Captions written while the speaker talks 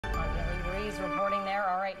She's reporting there.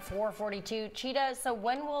 All right, 442. Cheetah, so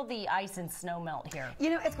when will the ice and snow melt here? You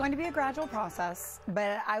know, it's going to be a gradual process,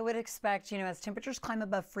 but I would expect, as temperatures climb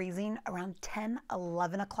above freezing around 10,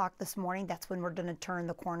 11 o'clock this morning, that's when we're going to turn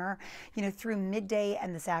the corner. Through midday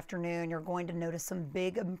and this afternoon, you're going to notice some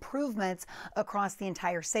big improvements across the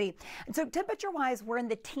entire city. And so temperature-wise, we're in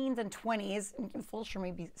the teens and 20s. Fulshire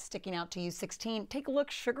may be sticking out to you, 16. Take a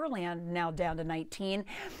look, Sugar Land now down to 19.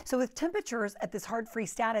 So with temperatures at this hard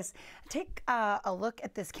freeze status, take a look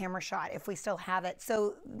at this camera shot if we still have it.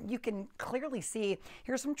 So you can clearly see,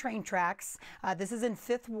 here's some train tracks. This is in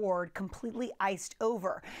 5th Ward, completely iced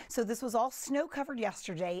over. So this was all snow covered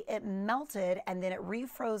yesterday. It melted and then it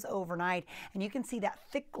refroze overnight. And you can see that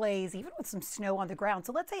thick glaze, even with some snow on the ground.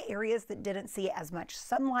 So let's say areas that didn't see as much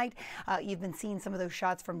sunlight. You've been seeing some of those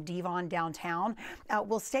shots from Devon downtown.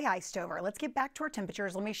 Will stay iced over. Let's get back to our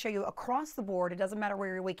temperatures. Let me show you across the board. It doesn't matter where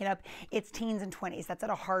you're waking up. It's teens and 20s. That's at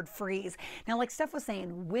a hard freeze. Now, like Steph was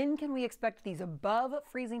saying, when can we expect these above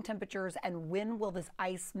freezing temperatures and when will this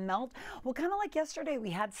ice melt? Well, kind of like yesterday, we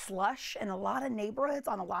had slush in a lot of neighborhoods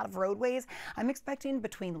on a lot of roadways. I'm expecting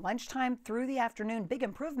between lunchtime through the afternoon, big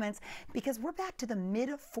improvements because we're back to the mid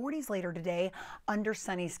 40s later today under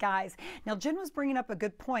sunny skies. Now, Jen was bringing up a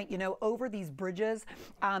good point, over these bridges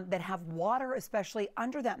that have water, especially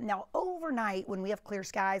under them. Now, overnight, when we have clear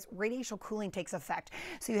skies, radiational cooling takes effect.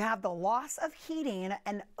 So you have the loss of heating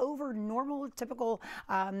and over normal, typical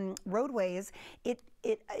roadways,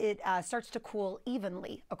 it starts to cool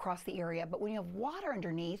evenly across the area. But when you have water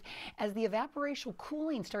underneath, as the evaporational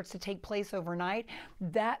cooling starts to take place overnight,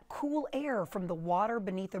 that cool air from the water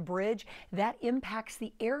beneath the bridge, that impacts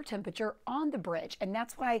the air temperature on the bridge. And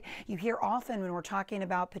that's why you hear often when we're talking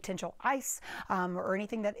about potential ice or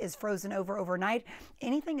anything that is frozen over overnight,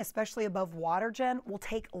 anything especially above water, Jen, will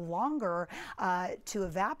take longer to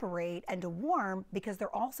evaporate and to warm because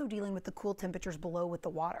they're also dealing with the cool temperatures below with the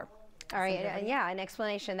water. All right, yeah, an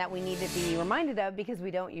explanation that we need to be reminded of because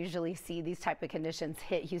we don't usually see these type of conditions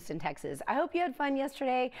hit Houston, Texas. I hope you had fun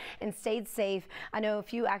yesterday and stayed safe. I know a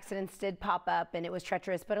few accidents did pop up and it was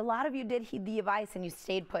treacherous, but a lot of you did heed the advice and you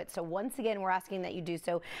stayed put. So once again, we're asking that you do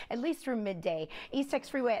so at least through midday. East Tex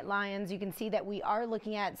Freeway at Lyons, you can see that we are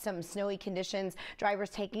looking at some snowy conditions. Drivers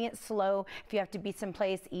taking it slow. If you have to be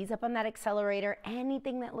someplace, ease up on that accelerator.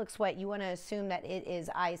 Anything that looks wet, you want to assume that it is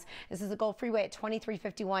ice. This is the Gulf Freeway at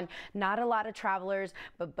 2351. Not a lot of travelers,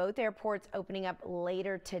 but both airports opening up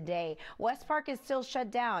later today. West Park is still shut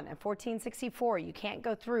down at 1464. You can't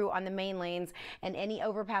go through on the main lanes, and any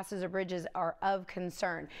overpasses or bridges are of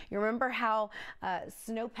concern. You remember how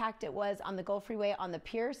snow-packed it was on the Gulf Freeway on the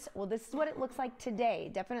Pierce? Well, this is what it looks like today.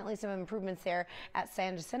 Definitely some improvements there at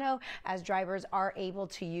San Jacinto as drivers are able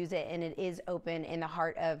to use it, and it is open in the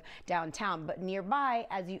heart of downtown. But nearby,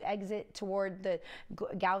 as you exit toward the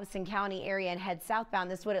Galveston County area and head southbound,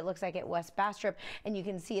 this is what it looks like at West Bastrop, and you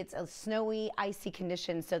can see it's a snowy, icy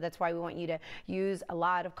condition, so that's why we want you to use a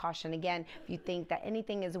lot of caution. Again, if you think that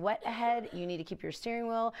anything is wet ahead, you need to keep your steering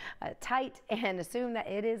wheel tight and assume that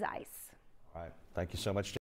it is ice. All right, thank you so much.